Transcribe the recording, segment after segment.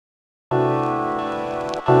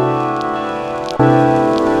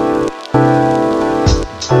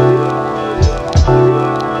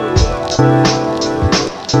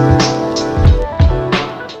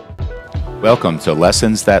Welcome to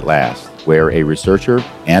Lessons That Last, where a researcher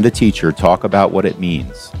and a teacher talk about what it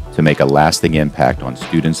means to make a lasting impact on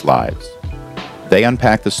students' lives. They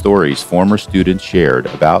unpack the stories former students shared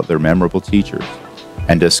about their memorable teachers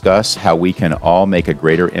and discuss how we can all make a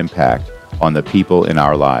greater impact on the people in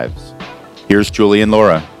our lives. Here's Julie and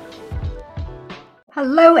Laura.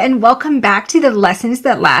 Hello and welcome back to the Lessons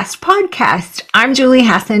That Last podcast. I'm Julie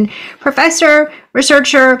Hassan, professor,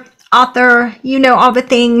 researcher, author, you know all the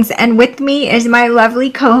things, and with me is my lovely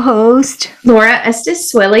co-host, Laura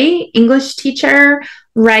Estes Swilly, English teacher,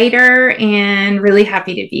 writer, and really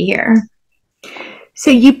happy to be here. So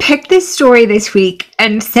you picked this story this week,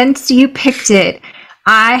 and since you picked it,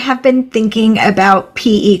 I have been thinking about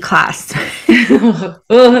PE class.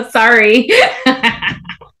 Oh, sorry.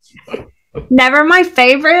 Never my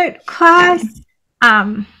favorite class.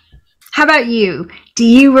 How about you? Do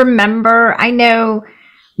you remember? I know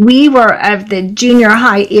we were of the junior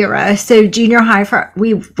high era. So junior high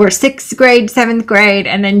we were 6th grade, 7th grade,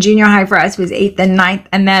 and then junior high for us was 8th and 9th,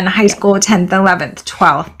 and then high school 10th, 11th,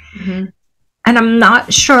 12th. Mm-hmm. And I'm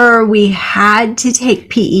not sure we had to take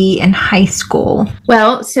PE in high school.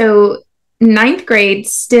 Well, so 9th grade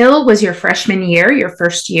still was your freshman year, your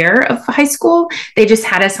first year of high school. They just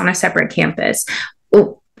had us on a separate campus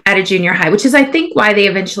at a junior high, which is, I think, why they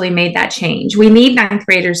eventually made that change. We need 9th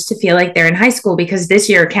graders to feel like they're in high school because this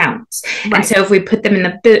year counts. Right. And so if we put them in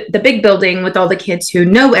the big building with all the kids who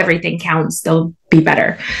know everything counts, they'll be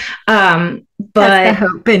better. But that's the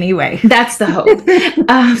hope anyway. That's the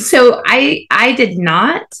hope. So I did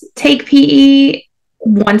not take PE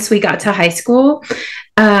once we got to high school.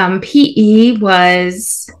 PE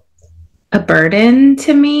was a burden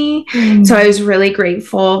to me. So I was really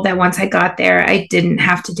grateful that once I got there, I didn't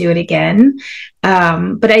have to do it again.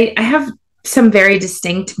 But I have some very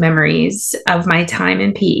distinct memories of my time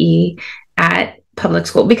in PE at public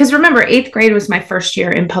school, because remember, 8th grade was my first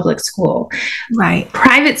year in public school. Right.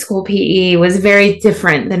 Private school PE was very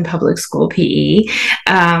different than public school PE.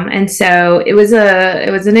 And so it was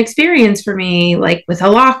an experience for me, like with a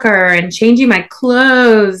locker and changing my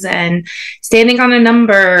clothes and standing on a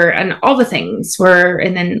number and all the things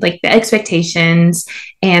and then like the expectations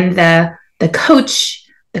and the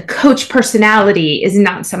coach personality is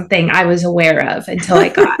not something I was aware of until I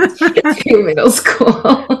got to middle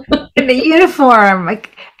school. In the uniform,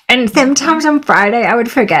 and sometimes on Friday I would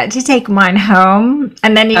forget to take mine home,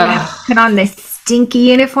 and then you have to put on this stinky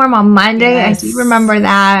uniform on Monday. Yes. I do remember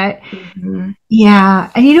that. Mm-hmm. Yeah,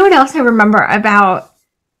 and you know what else I remember about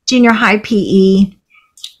junior high PE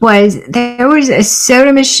was there was a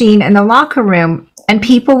soda machine in the locker room, and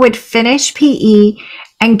people would finish PE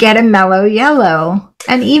and get a Mello Yello.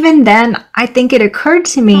 And even then, I think it occurred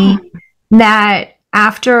to me that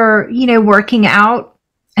after, working out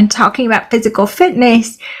and talking about physical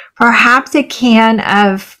fitness, perhaps a can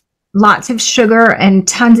of lots of sugar and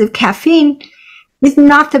tons of caffeine is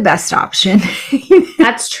not the best option.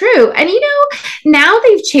 That's true. And, now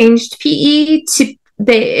they've changed PE to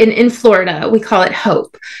in Florida, we call it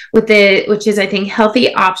HOPE, which is, I think,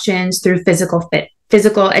 healthy options through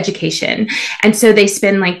physical education. And so they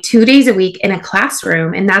spend like 2 days a week in a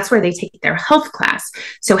classroom, and that's where they take their health class.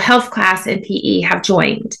 So health class and PE have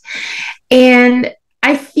joined. And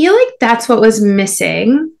I feel like that's what was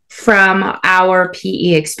missing from our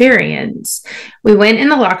PE experience. We went in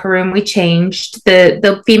the locker room, we changed.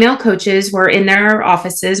 The female coaches were in their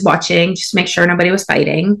offices watching, just to make sure nobody was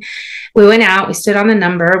fighting. We went out, we stood on the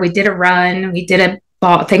number, we did a run, we did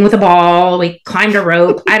a thing with a ball, we climbed a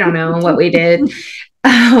rope. I don't know what we did.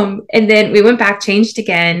 And then we went back, changed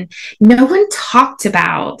again. No one talked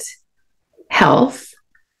about health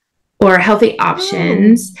or healthy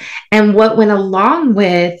options and what went along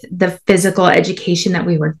with the physical education that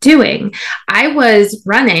we were doing. I was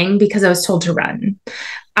running because I was told to run.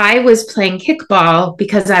 I was playing kickball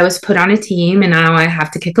because I was put on a team and now I have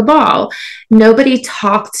to kick a ball. Nobody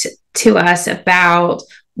talked to us about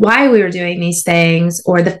why we were doing these things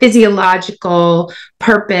or the physiological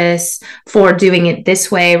purpose for doing it this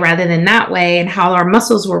way rather than that way, and how our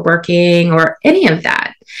muscles were working or any of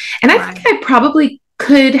that. And I think I probably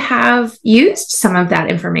could have used some of that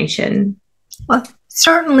information. Well,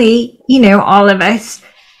 certainly, all of us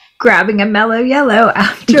grabbing a Mello Yello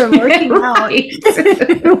after working out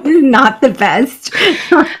was not the best.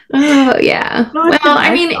 Oh, yeah. Well,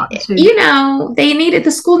 I mean, option.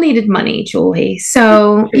 The school needed money, Julie.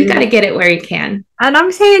 So you got to get it where you can. And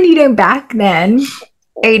I'm saying, back then,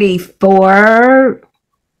 84,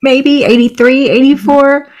 maybe 83,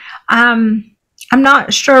 84, I'm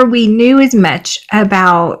not sure we knew as much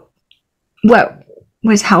about what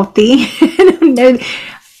was healthy. I don't know.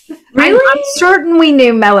 I'm certain we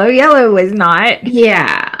knew Mello. Yello was not.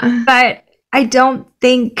 Yeah. But I don't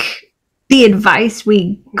think the advice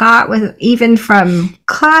we got was even from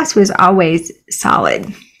class was always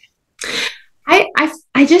solid.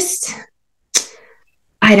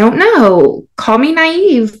 I don't know. Call me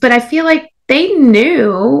naive, but I feel like they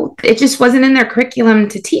knew it just wasn't in their curriculum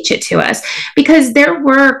to teach it to us, because there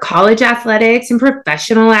were college athletics and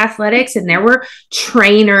professional athletics, and there were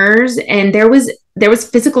trainers, and there was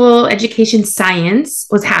physical education science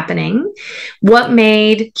was happening. What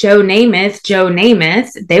made Joe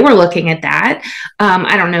Namath, they were looking at that.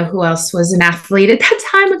 I don't know who else was an athlete at that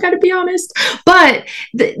time, I gotta be honest, but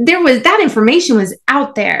that information was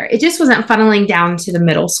out there. It just wasn't funneling down to the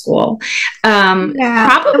middle school.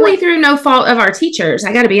 Probably through no fault of our teachers,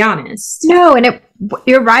 I gotta be honest. No, and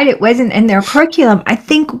you're right, it wasn't in their curriculum. I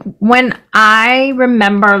think when I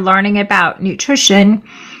remember learning about nutrition,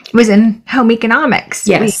 was in home economics.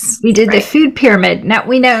 Yes. We did the food pyramid. Now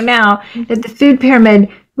we know now that the food pyramid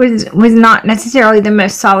was not necessarily the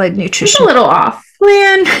most solid nutrition. It's a little off.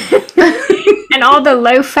 Plan. And all the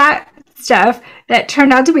low fat stuff that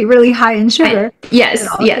turned out to be really high in sugar. Yes.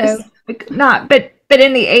 Not, but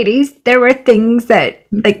in the 80s, there were things that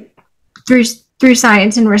like through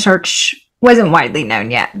science and research wasn't widely known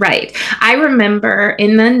yet. Right. I remember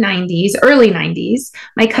in the 90s, early 90s,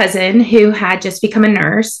 my cousin who had just become a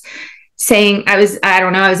nurse saying, I was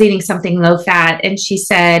eating something low fat. And she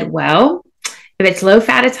said, well, if it's low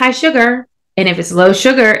fat, it's high sugar. And if it's low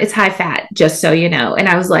sugar, it's high fat, just so you know. And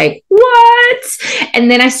I was like, what? And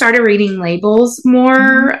then I started reading labels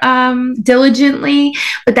more diligently.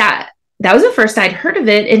 But that was the first I'd heard of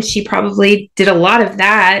it. And she probably did a lot of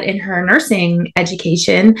that in her nursing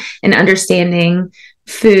education and understanding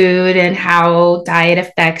food and how diet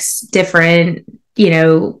affects different,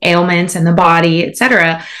 ailments in the body,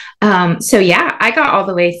 etc. So yeah, I got all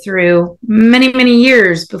the way through many, many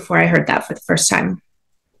years before I heard that for the first time.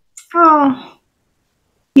 Oh,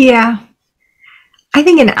 yeah. I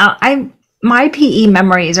think my PE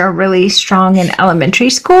memories are really strong in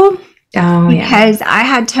elementary school. Oh, because I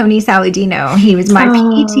had Tony Saladino. He was my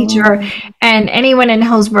PE teacher, and anyone in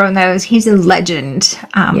Hillsborough knows he's a legend.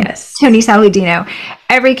 Yes. Tony Saladino.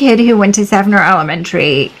 Every kid who went to Seffner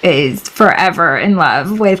Elementary is forever in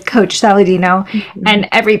love with Coach Saladino, and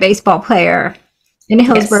every baseball player in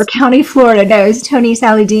Hillsborough County, Florida knows Tony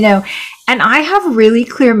Saladino. And I have really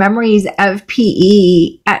clear memories of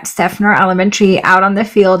PE at Seffner Elementary, out on the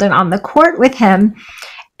field and on the court with him.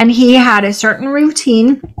 And he had a certain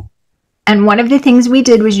routine. And one of the things we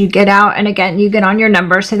did was you get out, and again, you get on your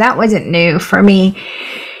number. So that wasn't new for me.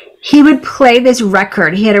 He would play this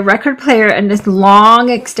record. He had a record player and this long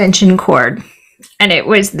extension cord. And it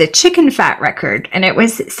was the chicken fat record. And it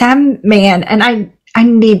was some man, and I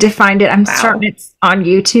need to find it. I'm certain it's on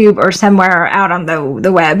YouTube or somewhere out on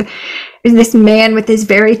the web. It was this man with this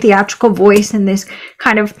very theatrical voice and this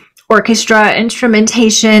kind of orchestra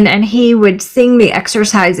instrumentation, and he would sing the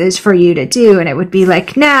exercises for you to do, and it would be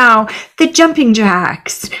like, now the jumping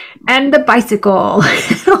jacks and the bicycle.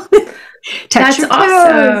 That's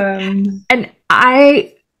awesome. And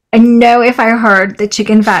I know if I heard the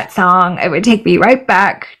chicken fat song, it would take me right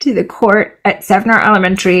back to the court at Seffner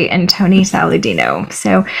Elementary and Tony Saladino.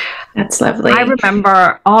 So that's lovely. I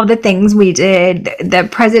remember all the things we did, the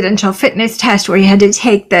presidential fitness test where you had to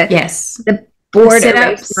take the board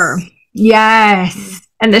eraser. Yes.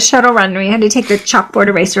 And the shuttle run, we had to take the chalkboard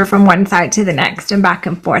eraser from one side to the next and back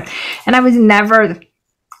and forth. And I was never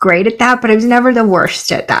great at that, but I was never the worst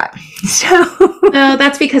at that. So no,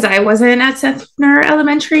 that's because I wasn't at Seffner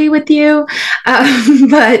Elementary with you.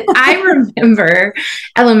 But I remember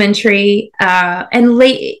elementary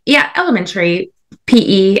elementary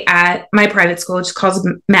PE at my private school, which is called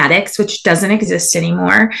Maddox, which doesn't exist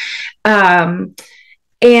anymore.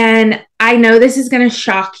 And I know this is going to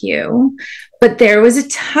shock you, but there was a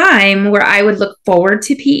time where I would look forward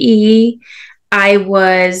to PE. I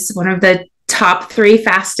was one of the top 3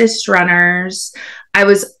 fastest runners. I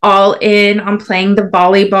was all in on playing the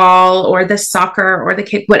volleyball or the soccer or the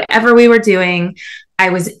kick, whatever we were doing. I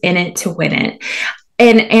was in it to win it.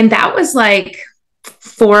 And that was like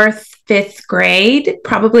 4th, 5th grade,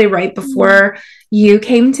 probably right before you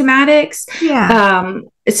came to Maddox. Yeah.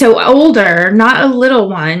 So older, not a little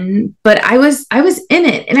one, but I was in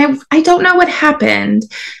it, and I don't know what happened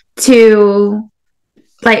to,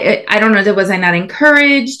 like, I don't know, was I not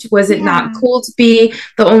encouraged? Was it not cool to be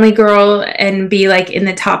the only girl and be like in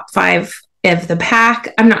the top 5 of the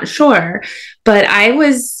pack? I'm not sure, but I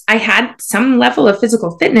had some level of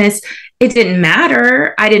physical fitness. It didn't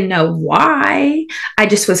matter. I didn't know why. I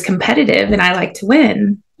just was competitive and I like to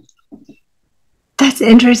win. That's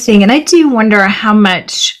interesting. And I do wonder how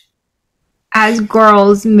much, as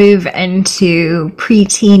girls move into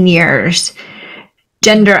preteen years,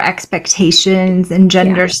 gender expectations and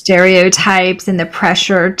gender stereotypes and the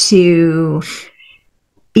pressure to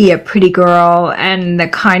be a pretty girl and the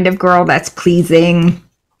kind of girl that's pleasing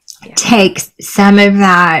takes some of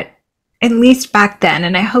that, at least back then,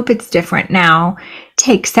 and I hope it's different now,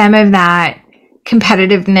 takes some of that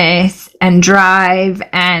competitiveness and drive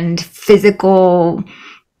and physical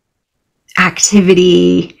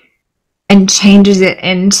activity and changes it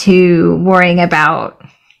into worrying about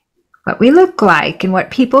what we look like and what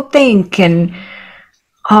people think and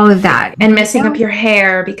all of that. And messing up your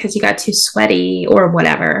hair because you got too sweaty or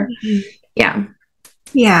whatever. Yeah.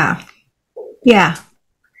 Yeah. Yeah.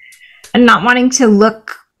 And not wanting to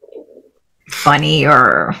look funny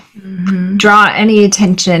or draw any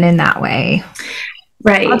attention in that way.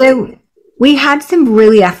 Right. Although we had some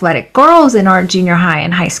really athletic girls in our junior high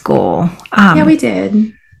and high school. Yeah, we did.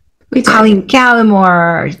 We did. Colleen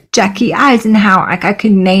Gallimore, Jackie Eisenhower. Like, I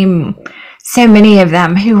could name so many of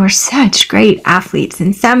them who were such great athletes.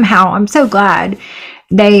 And somehow I'm so glad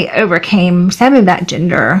they overcame some of that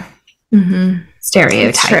gender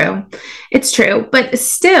stereotype. It's true. But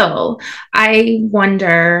still, I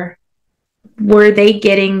wonder, were they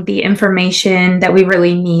getting the information that we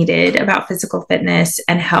really needed about physical fitness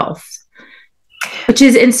and health? Which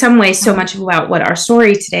is in some ways so much about what our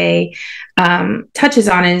story today touches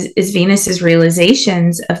on is Venus's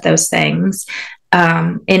realizations of those things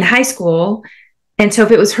in high school. And so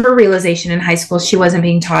if it was her realization in high school, she wasn't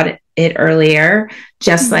being taught it earlier,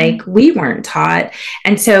 just like we weren't taught.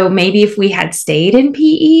 And so maybe if we had stayed in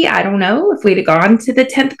PE, I don't know, if we'd have gone to the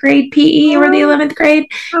 10th grade PE or the 11th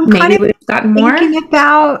grade, maybe we would have gotten more. Thinking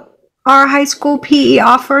about our high school PE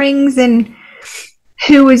offerings and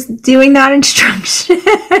who was doing that instruction.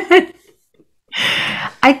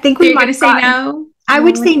 I think we might say no. I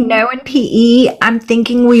would say no in PE. I'm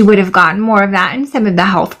thinking we would have gotten more of that in some of the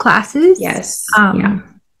health classes. Yes. And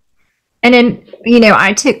then,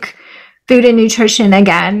 I took food and nutrition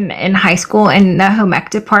again in high school in the home ec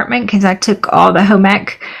department because I took all the home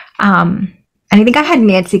ec. And I think I had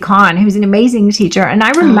Nancy Kahn, who's an amazing teacher. And I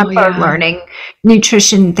remember learning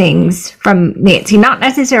nutrition things from Nancy, not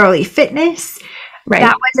necessarily fitness. Right.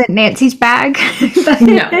 That wasn't Nancy's bag.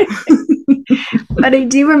 No. But I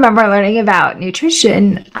do remember learning about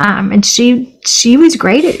nutrition. And she was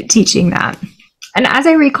great at teaching that. And as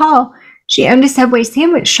I recall, she owned a Subway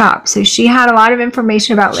sandwich shop. So she had a lot of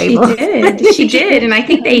information about labels. She did. And I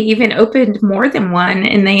think they even opened more than one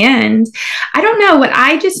in the end. I don't know. What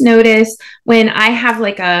I just noticed when I have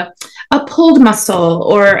like a pulled muscle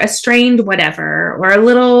or a strained whatever, or a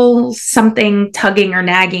little something tugging or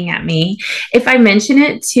nagging at me, if I mention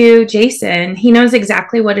it to Jason, he knows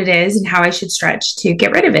exactly what it is and how I should stretch to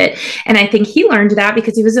get rid of it. And I think he learned that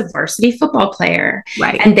because he was a varsity football player.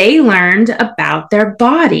 Right. And they learned about their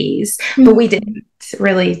bodies, but we didn't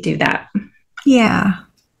really do that. Yeah.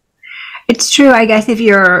 It's true. I guess if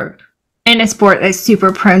you're in a sport that's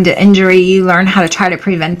super prone to injury, you learn how to try to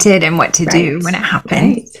prevent it and what to do when it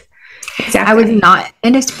happens. Right. Exactly. I was not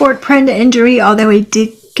in a sport prone to injury, although I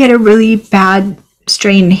did get a really bad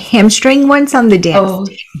strained hamstring once on the dance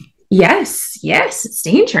team. Yes, it's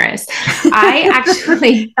dangerous. I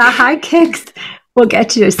actually... The high kicks will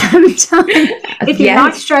get you sometime if you're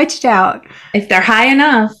not stretched out. If they're high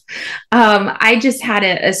enough. I just had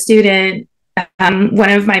a student,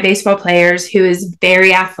 one of my baseball players who is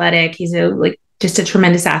very athletic. He's just a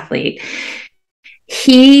tremendous athlete.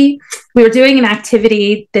 We were doing an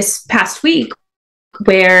activity this past week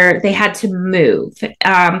where they had to move.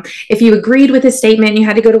 If you agreed with a statement, you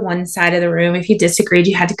had to go to one side of the room. If you disagreed,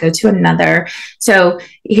 you had to go to another. So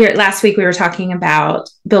here last week we were talking about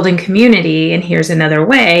building community, and here's another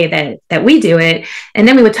way that we do it. And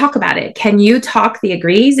then we would talk about it. Can you talk the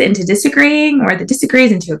agrees into disagreeing, or the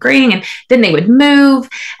disagrees into agreeing? And then they would move.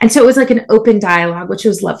 And so it was like an open dialogue, which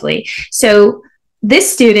was lovely. So this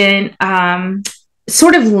student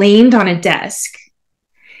sort of leaned on a desk,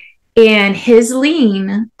 and his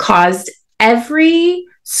lean caused every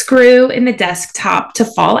screw in the desktop to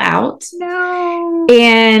fall out. No.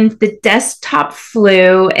 And the desktop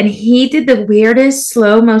flew, and he did the weirdest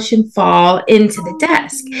slow motion fall into the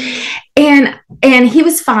desk. And he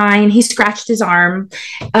was fine. He scratched his arm.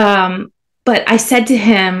 But I said to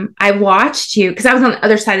him, I watched you, because I was on the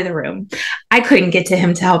other side of the room. I couldn't get to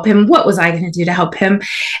him to help him. What was I going to do to help him?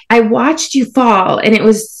 I watched you fall, and it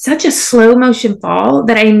was such a slow motion fall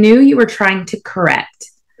that I knew you were trying to correct.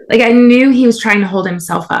 Like, I knew he was trying to hold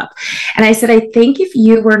himself up. And I said, I think if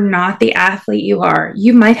you were not the athlete you are,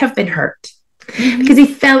 you might have been hurt. because he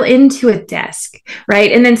fell into a desk,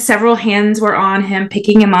 right? And then several hands were on him,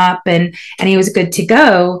 picking him up, and he was good to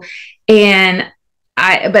go.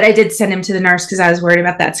 But I did send him to the nurse because I was worried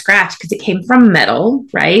about that scratch because it came from metal,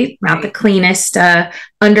 right? Not the cleanest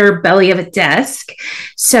underbelly of a desk.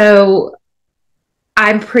 So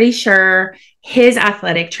I'm pretty sure his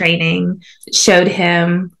athletic training showed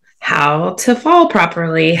him how to fall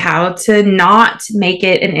properly, how to not make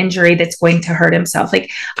it an injury that's going to hurt himself.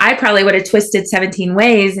 Like I probably would have twisted 17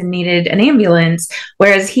 ways and needed an ambulance,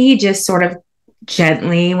 whereas he just sort of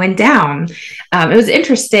gently went down. It was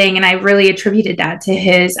interesting, and I really attributed that to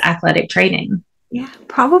his athletic training. Yeah,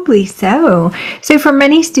 probably so. So for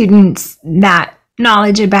many students, that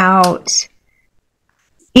knowledge about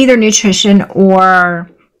either nutrition or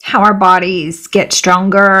how our bodies get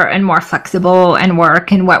stronger and more flexible and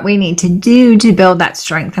work and what we need to do to build that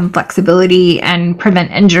strength and flexibility and prevent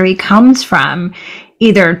injury comes from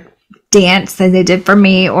either dance, as it did for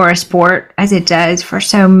me, or a sport, as it does for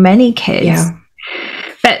so many kids. Yeah.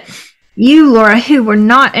 But you, Laura, who were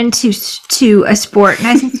not into a sport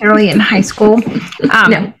necessarily in high school,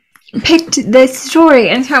 no, picked this story.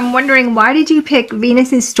 And so I'm wondering, why did you pick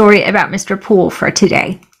Venus's story about Mr. Poole for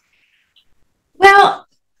today? Well,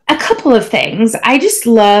 a couple of things. I just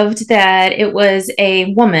loved that it was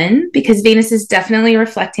a woman, because Venus is definitely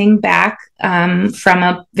reflecting back from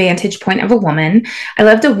a vantage point of a woman. I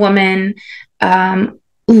loved a woman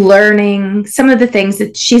learning some of the things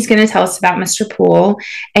that she's going to tell us about Mr. Poole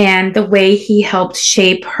and the way he helped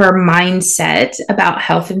shape her mindset about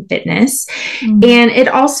health and fitness. Mm-hmm. And it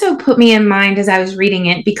also put me in mind as I was reading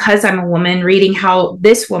it, because I'm a woman, reading how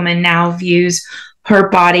this woman now views her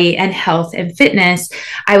body and health and fitness.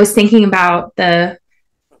 I was thinking about the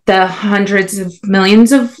hundreds of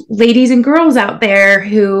millions of ladies and girls out there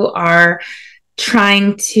who are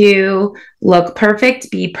trying to look perfect,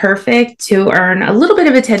 be perfect, to earn a little bit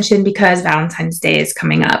of attention because Valentine's Day is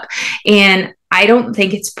coming up. And I don't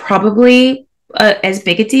think it's probably as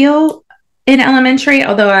big a deal in elementary,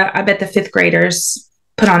 although I bet the fifth graders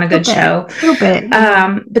put on a good show. A little bit.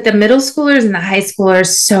 But the middle schoolers and the high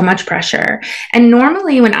schoolers, so much pressure. And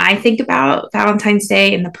normally when I think about Valentine's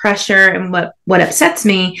Day and the pressure and what upsets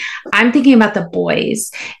me, I'm thinking about the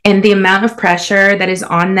boys and the amount of pressure that is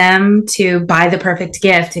on them to buy the perfect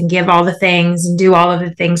gift and give all the things and do all of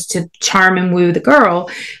the things to charm and woo the girl.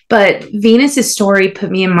 But Venus's story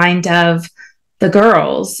put me in mind of the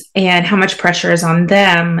girls and how much pressure is on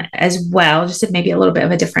them as well, just maybe a little bit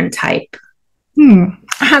of a different type.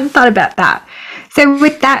 I hadn't thought about that. So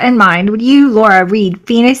with that in mind, would you, Laura, read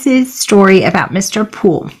Venus's story about Mr.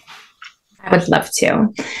 Poole? I would love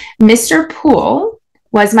to. Mr. Poole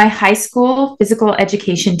was my high school physical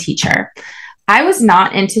education teacher. I was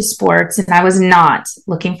not into sports and I was not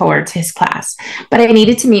looking forward to his class, but I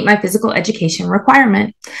needed to meet my physical education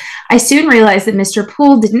requirement. I soon realized that Mr.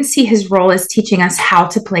 Poole didn't see his role as teaching us how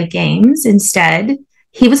to play games. Instead,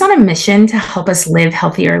 he was on a mission to help us live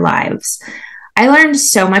healthier lives. I learned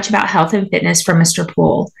so much about health and fitness from Mr.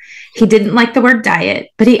 Poole. He didn't like the word diet,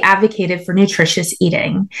 but he advocated for nutritious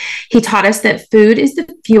eating. He taught us that food is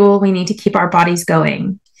the fuel we need to keep our bodies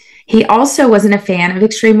going. He also wasn't a fan of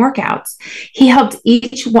extreme workouts. He helped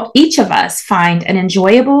each of us find an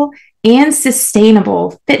enjoyable and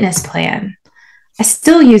sustainable fitness plan. I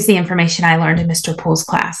still use the information I learned in Mr. Poole's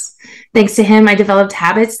class. Thanks to him, I developed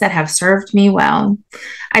habits that have served me well.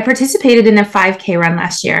 I participated in a 5K run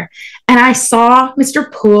last year, and I saw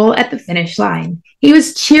Mr. Poole at the finish line. He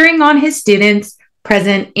was cheering on his students,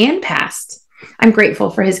 present and past. I'm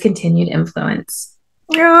grateful for his continued influence.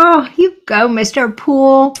 Oh, you go, Mr.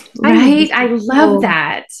 Poole. Right? I love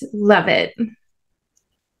that. Love it.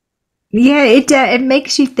 Yeah, it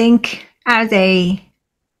makes you think as a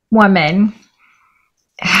woman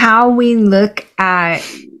how we look at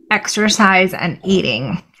exercise and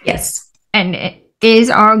eating. Yes. And it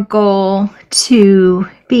is our goal to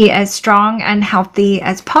be as strong and healthy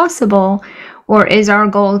as possible, or is our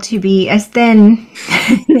goal to be as thin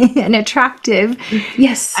and attractive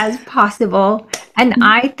as possible? And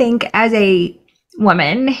I think as a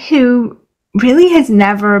woman who really has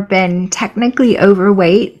never been technically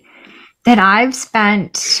overweight, that I've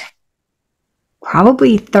spent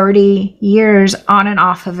probably 30 years on and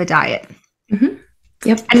off of a diet. Mm-hmm.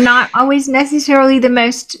 Yep. And not always necessarily the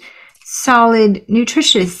most solid,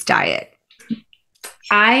 nutritious diet.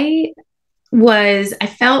 I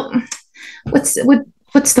felt, what's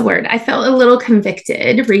the word? I felt a little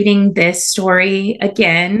convicted reading this story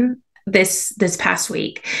again this past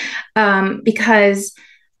week, because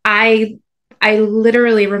I I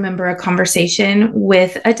literally remember a conversation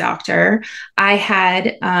with a doctor. I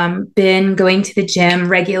had been going to the gym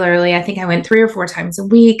regularly. I think I went 3 or 4 times a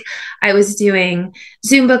week. I was doing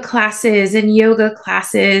Zumba classes and yoga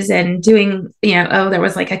classes and doing, there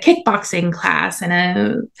was like a kickboxing class and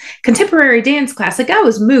a contemporary dance class. Like I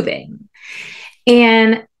was moving.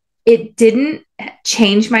 And it didn't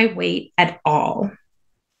change my weight at all.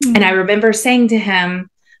 Mm-hmm. And I remember saying to him,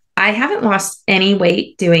 I haven't lost any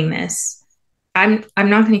weight doing this. I'm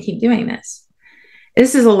not going to keep doing this.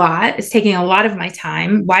 This is a lot. It's taking a lot of my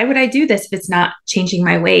time. Why would I do this if it's not changing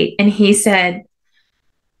my weight? And he said,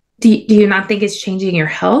 do you not think it's changing your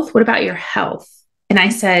health? What about your health? And I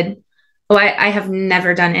said, oh, I have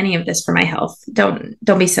never done any of this for my health. Don't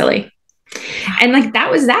be silly. And like, that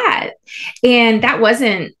was that. And that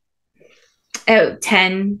wasn't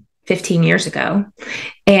 10, 15 years ago.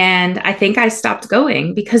 And I think I stopped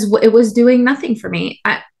going because it was doing nothing for me.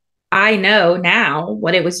 I know now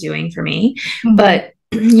what it was doing for me, mm-hmm. but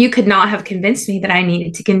you could not have convinced me that I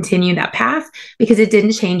needed to continue that path because it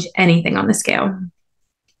didn't change anything on the scale.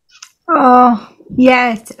 Oh,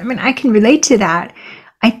 yes. I mean, I can relate to that.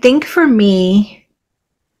 I think for me,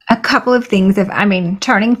 a couple of things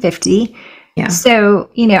turning 50. Yeah. So,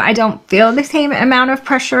 I don't feel the same amount of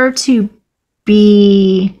pressure to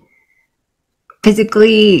be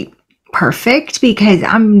physically perfect because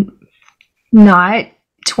I'm not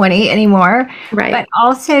 20 anymore. Right. But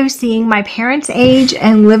also seeing my parents age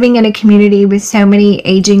and living in a community with so many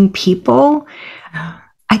aging people,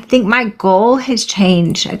 I think my goal has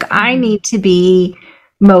changed. Like I need to be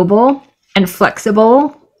mobile and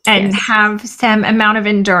flexible and have some amount of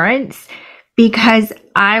endurance because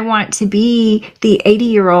I want to be the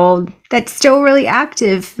 80-year-old that's still really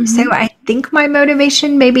active. Mm-hmm. So I think my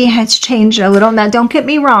motivation maybe has changed a little. Now, don't get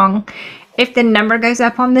me wrong. If the number goes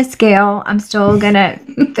up on the scale, I'm still going to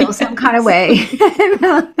feel some kind of way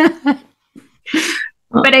about that.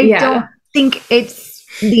 But I don't think it's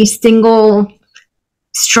the single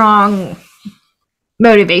strong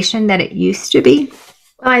motivation that it used to be.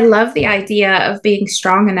 Well, I love the idea of being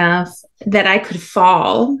strong enough that I could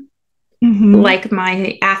fall like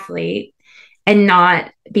my athlete and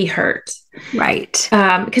not be hurt. Right.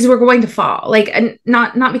 Because we're going to fall, like, and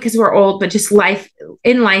not because we're old, but just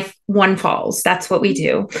in life, one falls. That's what we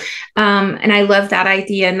do. And I love that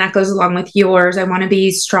idea. And that goes along with yours. I want to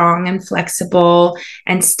be strong and flexible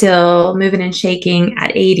and still moving and shaking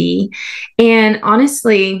at 80. And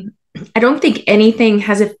honestly, I don't think anything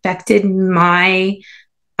has affected my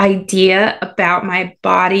idea about my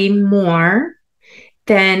body more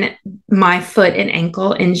than my foot and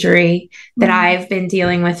ankle injury that I've been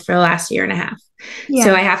dealing with for the last 1.5 years. Yeah.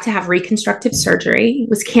 So I have to have reconstructive surgery. It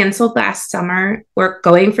was canceled last summer. We're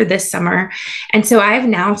going for this summer. And so I have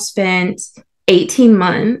now spent 18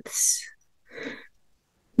 months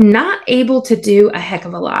not able to do a heck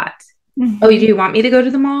of a lot. Mm-hmm. Oh, do you want me to go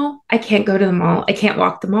to the mall? I can't go to the mall. I can't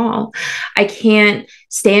walk the mall. I can't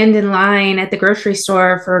stand in line at the grocery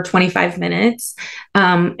store for 25 minutes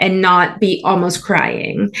and not be almost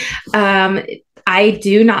crying. I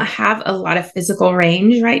do not have a lot of physical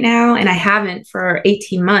range right now, and I haven't for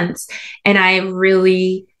 18 months. And I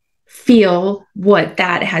really feel what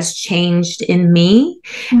that has changed in me.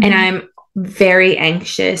 Mm-hmm. And I'm very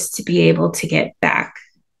anxious to be able to get back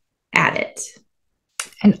at it.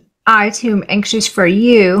 I too am anxious for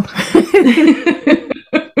you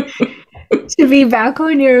to be back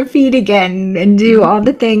on your feet again and do all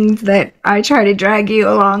the things that I try to drag you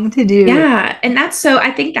along to do. Yeah. And I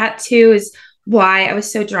think that too is why I was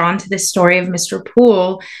so drawn to this story of Mr.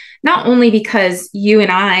 Poole, not only because you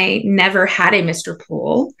and I never had a Mr.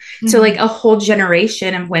 Poole. Mm-hmm. So like a whole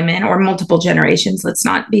generation of women, or multiple generations, let's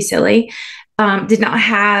not be silly, did not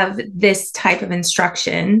have this type of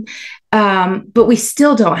instruction. But we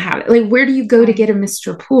still don't have it. Like, where do you go to get a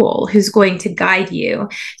Mr. Poole who's going to guide you?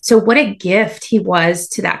 So what a gift he was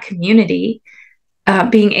to that community,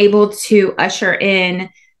 being able to usher in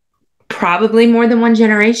probably more than one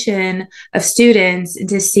generation of students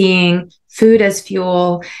into seeing food as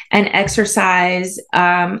fuel and exercise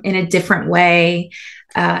in a different way,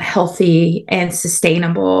 healthy and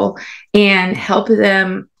sustainable, and help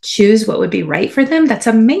them choose what would be right for them. That's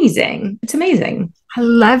amazing. It's amazing. I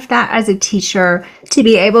love that as a teacher to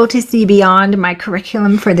be able to see beyond my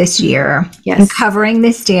curriculum for this year. Yes. And covering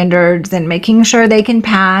the standards and making sure they can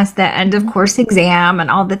pass the end of course exam and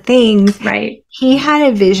all the things. Right. He had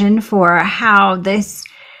a vision for how this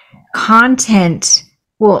content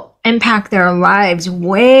will impact their lives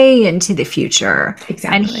way into the future.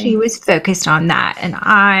 Exactly. And he was focused on that. And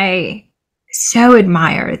I so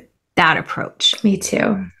admire that approach. Me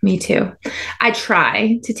too. Me too. I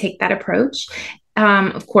try to take that approach.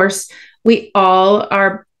 Of course, we all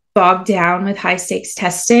are bogged down with high stakes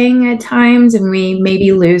testing at times, and we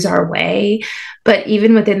maybe lose our way. But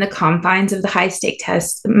even within the confines of the high stake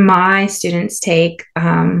tests my students take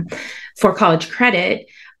for college credit,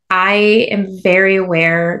 I am very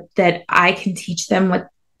aware that I can teach them what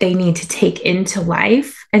they need to take into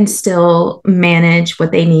life and still manage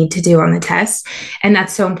what they need to do on the test. And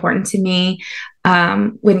that's so important to me.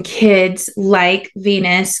 When kids like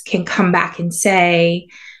Venus can come back and say,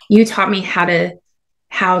 you taught me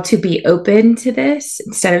how to be open to this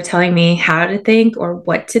instead of telling me how to think or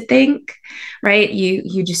what to think, right?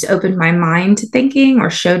 You just opened my mind to thinking or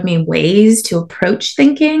showed me ways to approach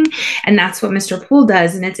thinking. And that's what Mr. Poole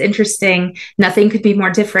does. And it's interesting. Nothing could be more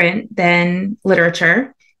different than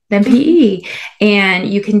literature, than PE.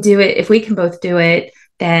 And you can do it. If we can both do it,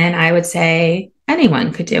 then I would say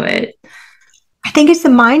anyone could do it. I think it's the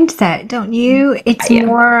mindset, don't you? It's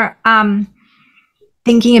more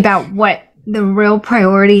thinking about what the real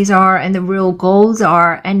priorities are and the real goals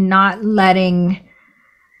are, and not letting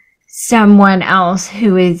someone else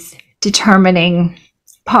who is determining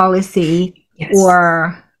policy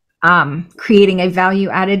or creating a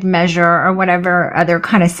value-added measure or whatever other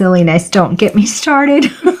kind of silliness. Don't get me started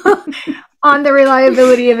on the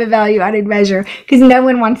reliability of a value-added measure, because no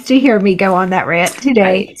one wants to hear me go on that rant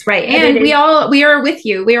today. Right. And we are with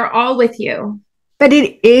you. We are all with you. But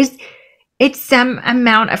it's some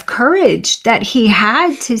amount of courage that he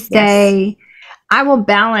had to say, I will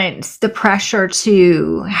balance the pressure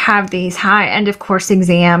to have these high end of course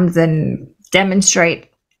exams and demonstrate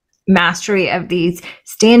mastery of these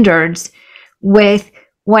standards with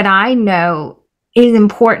what I know is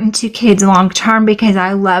important to kids long term, because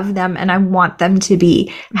I love them and I want them to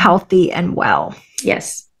be healthy and well.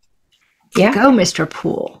 Yes. Yeah. Go, Mr.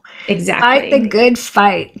 Poole. Exactly. Fight the good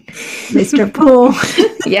fight, Mr. Poole.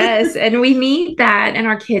 Yes. And we need that, and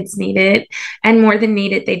our kids need it. And more than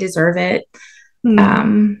need it, they deserve it.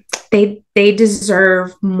 They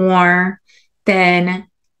deserve more than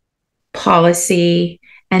policy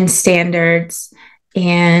and standards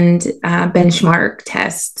and benchmark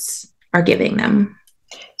tests are giving them.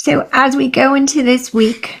 So as we go into this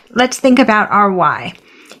week, let's think about our why,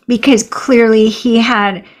 because clearly he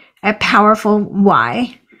had a powerful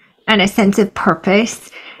why and a sense of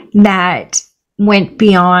purpose that went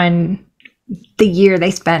beyond the year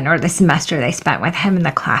they spent or the semester they spent with him in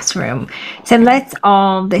the classroom. So let's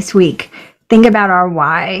all this week think about our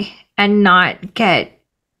why and not get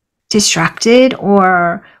distracted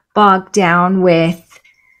or bogged down with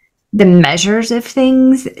the measures of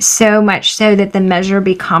things, so much so that the measure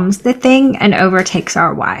becomes the thing and overtakes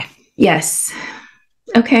our why. Yes.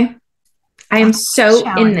 Okay. I am so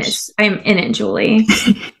in this. I am in it, Julie.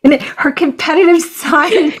 And her competitive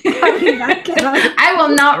side. I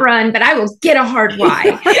will not run, but I will get a hard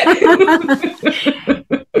why.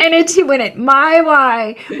 And it's to win it. My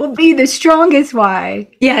why will be the strongest why.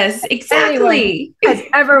 Yes, exactly. Has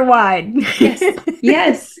ever won. Yes,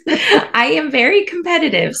 yes. I am very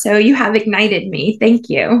competitive, so you have ignited me. Thank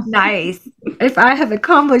you. Nice. If I have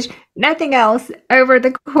accomplished nothing else over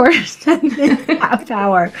the course of this half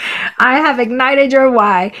hour, I have ignited your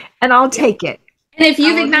why, and I'll take it. And if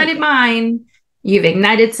you've ignited mine, you've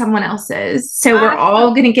ignited someone else's. So we're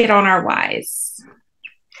all going to get on our whys.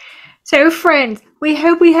 So friends, we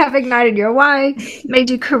hope we have ignited your why, made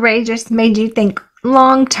you courageous, made you think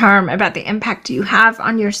long-term about the impact you have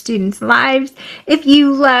on your students' lives. If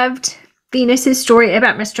you loved Venus's story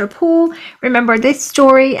about Mr. Poole, remember this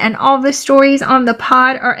story and all the stories on the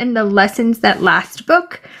pod are in the Lessons That Last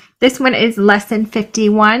book. This one is lesson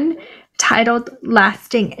 51, titled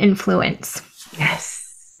Lasting Influence.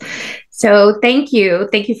 Yes. So thank you.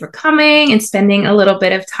 Thank you for coming and spending a little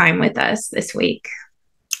bit of time with us this week.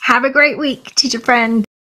 Have a great week, teacher friend.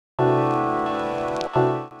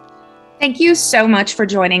 Thank you so much for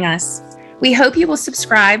joining us. We hope you will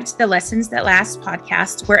subscribe to the Lessons That Last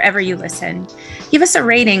podcast wherever you listen. Give us a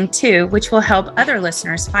rating too, which will help other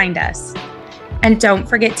listeners find us. And don't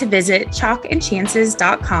forget to visit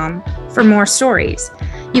chalkandchances.com for more stories.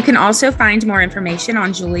 You can also find more information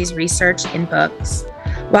on Julie's research in books.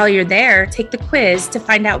 While you're there, take the quiz to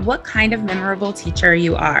find out what kind of memorable teacher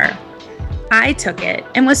you are. I took it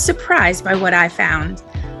and was surprised by what I found.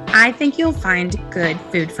 I think you'll find good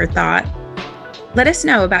food for thought. Let us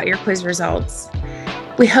know about your quiz results.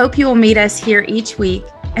 We hope you will meet us here each week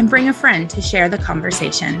and bring a friend to share the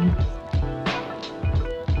conversation.